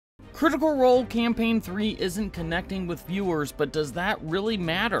Critical Role Campaign 3 isn't connecting with viewers, but does that really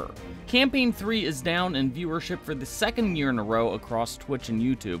matter? Campaign 3 is down in viewership for the second year in a row across Twitch and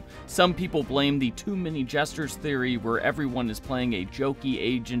YouTube. Some people blame the too many jesters theory, where everyone is playing a jokey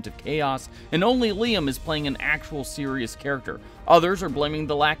agent of chaos and only Liam is playing an actual serious character. Others are blaming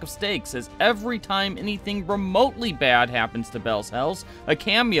the lack of stakes, as every time anything remotely bad happens to Bell's Hells, a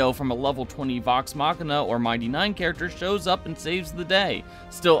cameo from a level 20 Vox Machina or Mighty 9 character shows up and saves the day.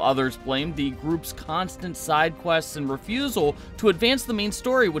 Still others blame the group's constant side quests and refusal to advance the main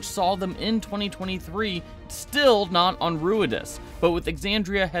story, which saw them in 2023, still not on Ruidus, but with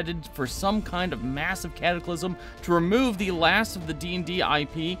Exandria headed for some kind of massive cataclysm to remove the last of the D&D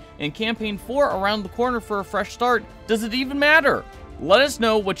IP, and Campaign 4 around the corner for a fresh start. Does it even matter? Let us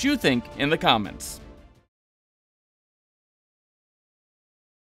know what you think in the comments.